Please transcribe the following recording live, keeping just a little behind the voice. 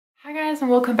guys, and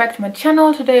welcome back to my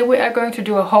channel. Today we are going to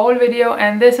do a haul video,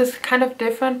 and this is kind of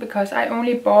different because I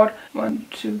only bought 1,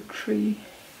 2, 3,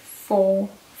 4,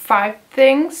 5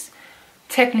 things.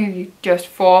 Technically just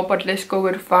 4, but let's go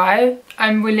with 5.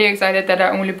 I'm really excited that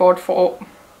I only bought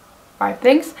 5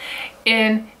 things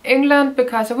in England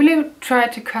because I really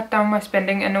tried to cut down my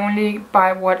spending and only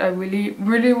buy what I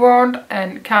really want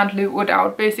and can't live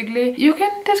without, basically. You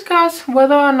can discuss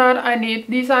whether or not I need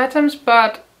these items,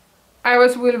 but I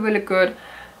was really good.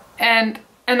 And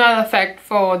another fact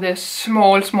for this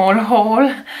small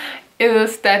haul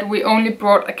is that we only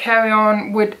brought a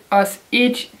carry-on with us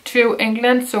each to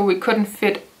England, so we couldn't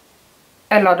fit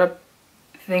a lot of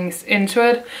things into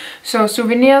it. So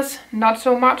souvenirs, not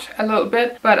so much, a little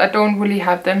bit, but I don't really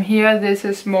have them here. This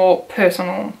is more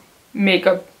personal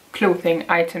makeup, clothing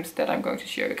items that I'm going to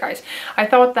show you guys. I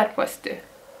thought that was the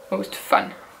most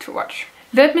fun to watch.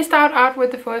 Let me start out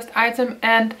with the first item.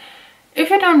 And if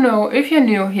you don't know, if you're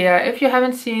new here, if you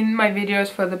haven't seen my videos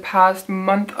for the past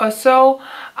month or so,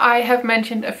 I have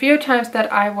mentioned a few times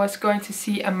that I was going to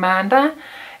see Amanda,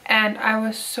 and I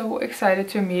was so excited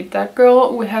to meet that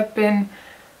girl. We have been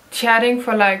chatting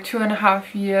for like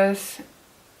 2.5 years,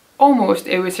 almost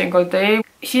every single day.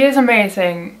 She is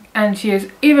amazing, and she is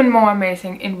even more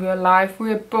amazing in real life.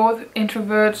 We are both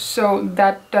introverts, so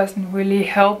that doesn't really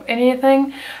help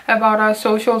anything about our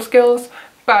social skills,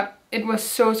 but it was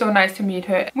so nice to meet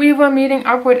her. We were meeting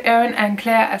up with Erin and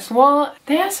Claire as well.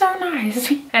 They are so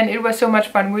nice and it was so much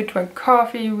fun. We drank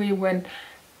coffee, we went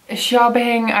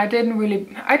shopping. I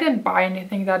didn't buy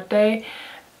anything that day.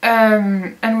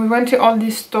 And we went to all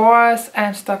these stores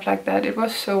and stuff like that. It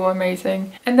was so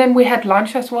amazing. And then we had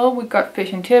lunch as well. We got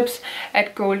fish and chips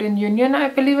at Golden Union, I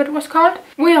believe it was called.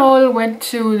 We all went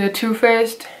to the Too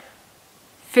Faced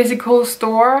physical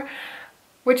store,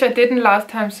 which I didn't last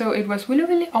time, so it was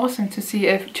really awesome to see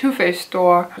a Too Faced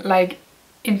store like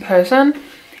in person.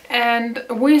 And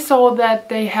we saw that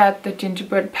they had the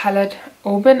gingerbread palette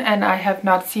open, and I have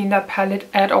not seen that palette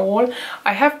at all.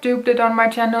 I have duped it on my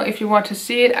channel. If you want to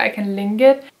see it, I can link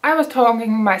it. I was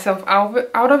talking myself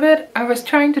out of it. I was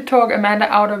trying to talk Amanda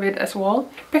out of it as well,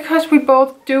 because we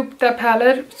both duped the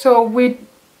palette, so we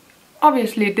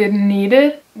obviously didn't need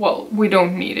it. Well, we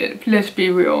don't need it, let's be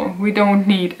real. We don't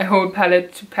need a whole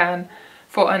palette to pan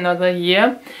for another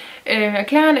year.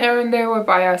 Claire and Erin, they were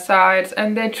by our sides,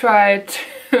 and they tried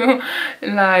to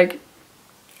like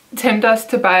tempt us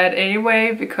to buy it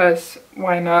anyway, because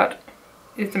why not?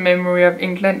 It's a memory of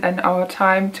England and our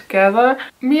time together.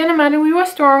 Me and Amanda, we were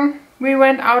strong. We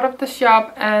went out of the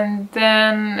shop, and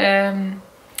then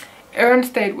Erin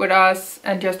stayed with us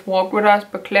and just walked with us,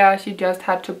 but Claire, she just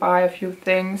had to buy a few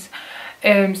things.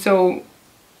 So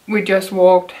we just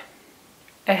walked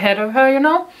ahead of her, you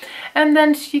know. And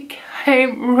then she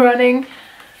came running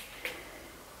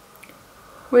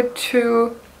with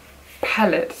 2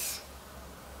 palettes.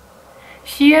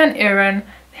 She and Erin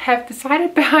have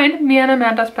decided behind me and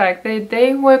Amanda's back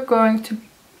they were going to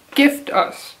gift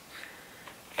us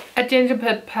a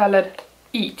gingerbread palette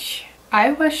each.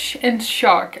 I was in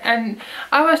shock, and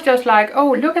I was just like,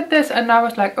 oh, look at this, and I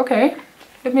was like, okay,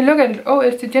 let me look at it. Oh,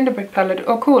 it's the gingerbread palette.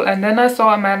 Oh, cool. And then I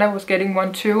saw Amanda was getting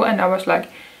one too, and I was like,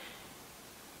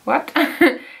 what?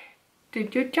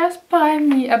 Did you just buy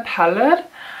me a palette?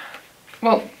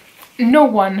 Well, no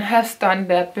one has done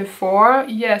that before.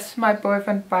 Yes, my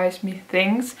boyfriend buys me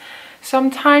things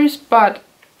sometimes, but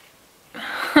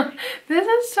this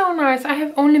is so nice. I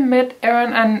have only met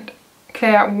Erin and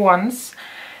Claire once,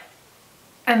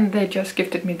 and they just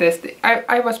gifted me this.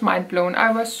 I was mind blown.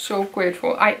 I was so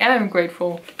grateful. I am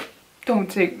grateful. Don't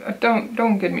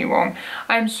get me wrong.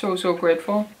 I'm so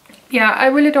grateful. Yeah, I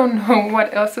really don't know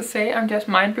what else to say. I'm just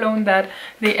mind blown that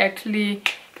they actually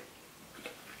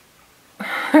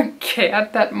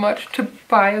cared that much to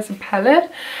buy us a palette.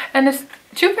 And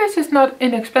Too Faced is not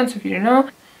inexpensive, you know.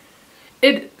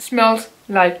 It smells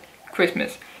like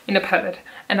Christmas in a palette,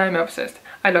 and I'm obsessed.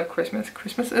 I love Christmas.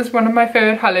 Christmas is one of my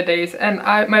favorite holidays, and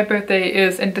my birthday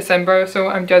is in December, so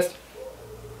I'm amazed.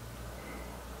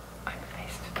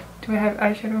 Do I have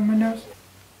eyeshadow on my nose?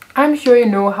 I'm sure you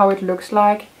know how it looks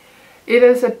like. It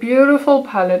is a beautiful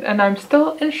palette, and I'm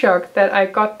still in shock that I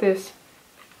got this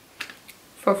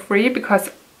for free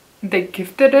because they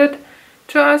gifted it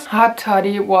to us. Hot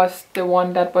Toddy was the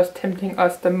one that was tempting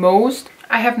us the most.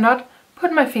 I have not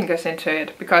put my fingers into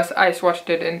it because I swatched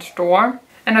it in store.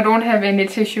 And I don't have any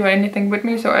tissue or anything with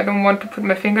me, so I don't want to put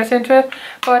my fingers into it.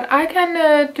 But I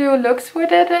can do looks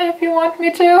with it if you want me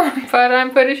to. But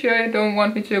I'm pretty sure you don't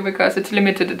want me to because it's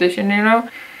limited edition, you know.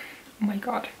 Oh my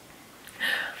god.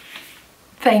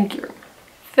 Thank you.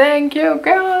 Thank you,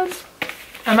 girls.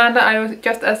 Amanda, are you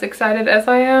just as excited as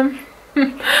I am?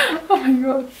 Oh my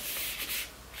god.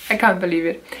 I can't believe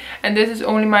it. And this is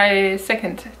only my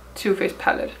second Too Faced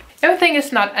palette. Everything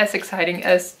is not as exciting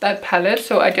as that palette,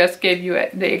 so I just gave you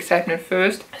the excitement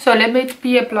first. So let me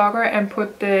be a blogger and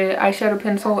put the eyeshadow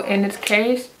pencil in its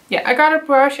case. Yeah, I got a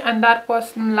brush and that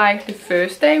wasn't like the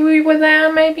first day we were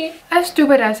there maybe. As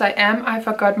stupid as I am, I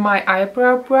forgot my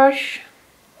eyebrow brush.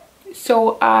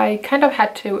 So I kind of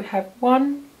had to have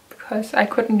one because I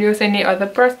couldn't use any other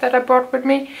brush that I brought with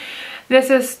me. This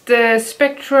is the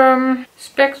Spectrum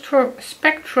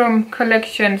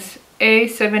Collections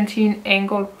A17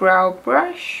 Angled Brow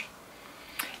Brush.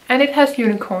 And it has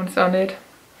unicorns on it.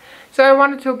 So I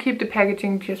wanted to keep the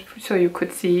packaging just so you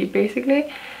could see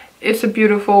basically. It's a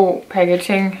beautiful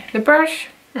packaging. The brush,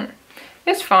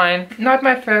 it's fine. Not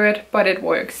my favorite, but it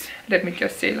works. Let me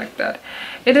just say it like that.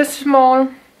 It is small,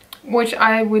 which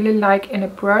I really like in a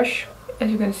brush.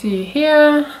 As you can see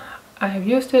here, I have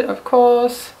used it, of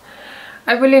course.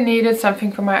 I really needed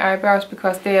something for my eyebrows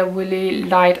because they are really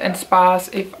light and sparse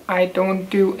if I don't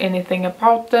do anything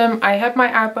about them. I have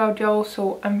my eyebrow gel,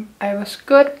 so I was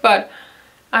good, but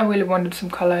I really wanted some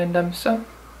color in them, so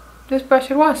this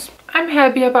brush it was. I'm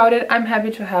happy about it. I'm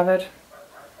happy to have it.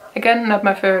 Again, not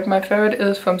my favorite. My favorite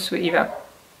is from Sueva.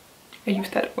 I use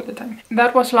that all the time.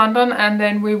 That was London, and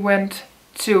then we went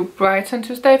to Brighton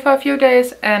to stay for a few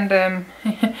days, and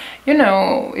you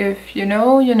know, if you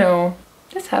know, you know.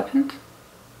 This happened.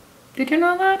 Did you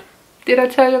know that? Did I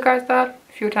tell you guys that?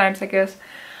 A few times, I guess.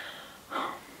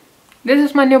 This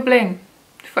is my new bling.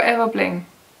 Forever bling.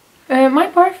 My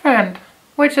boyfriend,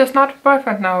 which is not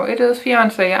boyfriend now, it is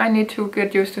fiance. I need to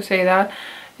get used to say that.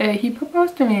 He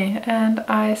proposed to me and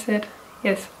I said,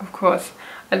 yes, of course.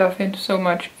 I love him so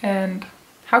much, and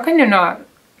how can you not?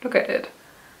 Look at it.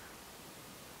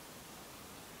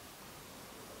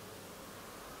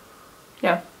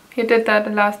 Yeah. He did that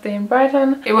the last day in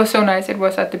Brighton. It was so nice. It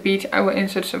was at the beach. I will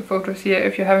insert some photos here.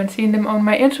 If you haven't seen them on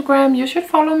my Instagram, you should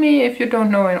follow me if you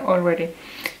don't know it already.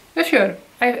 You should.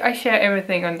 I share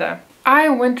everything on there. I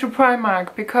went to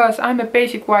Primark because I'm a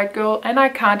basic white girl and I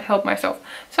can't help myself.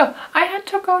 So I had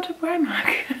to go to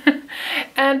Primark.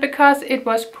 And because it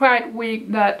was Pride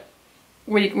week that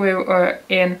week we were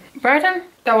in Brighton,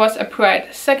 there was a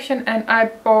Pride section and I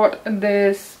bought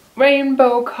this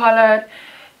rainbow colored,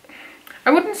 I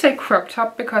wouldn't say crop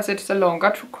top because it's a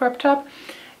longer crop top,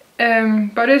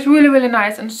 but it's really, really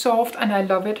nice and soft and I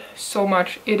love it so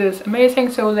much. It is amazing.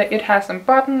 So that it has some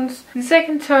buttons. The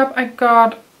second top I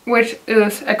got, which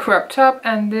is a crop top,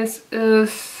 and this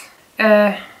is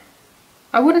I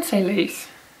wouldn't say lace.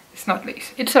 It's not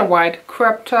lace. It's a white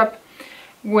crop top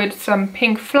with some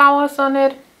pink flowers on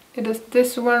it. It is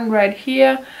this one right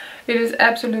here. It is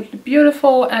absolutely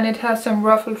beautiful and it has some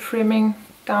ruffled trimming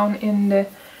down in the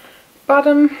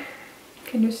bottom.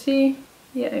 Can you see?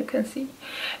 Yeah, you can see.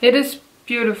 It is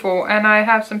beautiful and I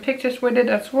have some pictures with it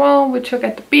as well. We took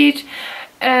at the beach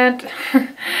and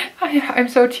I'm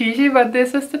so cheesy, but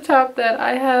this is the top that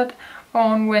I had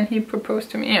on when he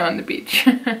proposed to me on the beach.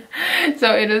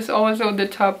 So it is also the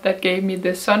top that gave me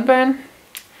this sunburn.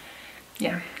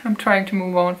 Yeah, I'm trying to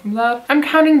move on from that. I'm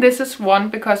counting this as one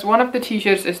because one of the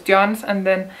t-shirts is John's and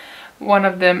then one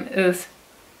of them is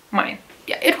mine.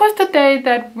 Yeah, it was the day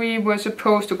that we were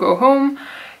supposed to go home.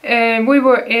 We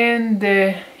were in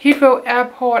the Heathrow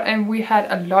airport and we had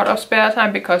a lot of spare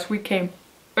time because we came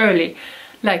early,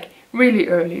 like really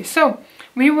early. So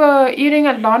we were eating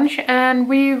at lunch and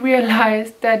we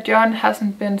realized that John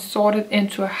hasn't been sorted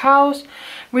into a house.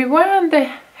 We were on the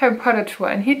Harry Potter tour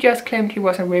and he just claimed he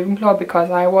was a Ravenclaw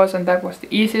because I was, and that was the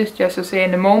easiest just to say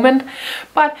in the moment.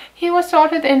 But he was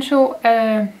sorted into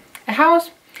a house.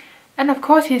 And of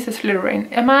course he's a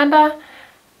Slytherin. Amanda,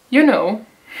 you know,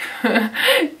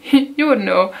 you would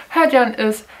know, her John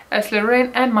is a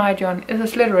Slytherin and my John is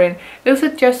a Slytherin. Is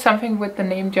it just something with the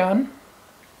name John?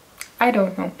 I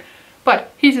don't know.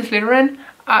 But he's a Slytherin.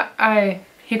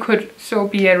 He could so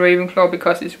be a Ravenclaw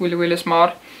because he's really, really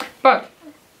smart. But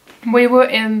we were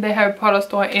in the Harry Potter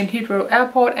store in Heathrow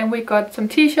Airport and we got some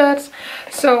t-shirts.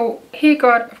 So he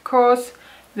got, of course,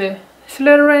 the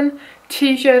Slytherin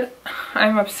t-shirt.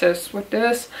 I'm obsessed with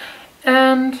this,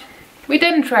 and we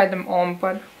didn't try them on,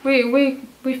 but we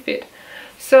fit.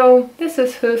 So this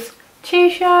is his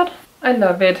t-shirt. I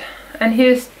love it, and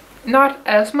he's not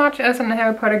as much as a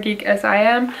Harry Potter geek as I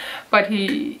am, but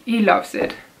he loves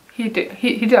it. He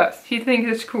does. He thinks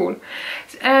it's cool.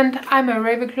 And I'm a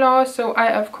Ravenclaw, so I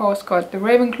of course got the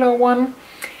Ravenclaw one,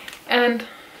 and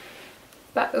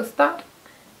that is that.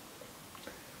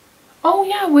 Oh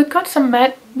yeah, we got some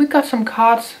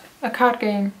cards, a card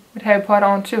game with Harry Potter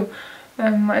on too.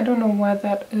 I don't know where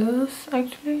that is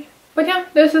actually. But yeah,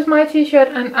 this is my t-shirt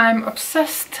and I'm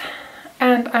obsessed.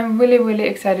 And I'm really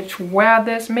excited to wear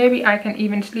this. Maybe I can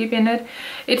even sleep in it.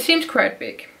 It seems quite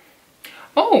big.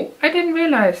 Oh, I didn't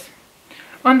realize.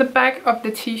 On the back of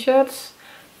the t-shirts,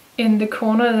 in the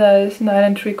corner there is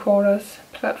 9 3/4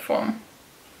 platform.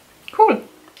 Cool.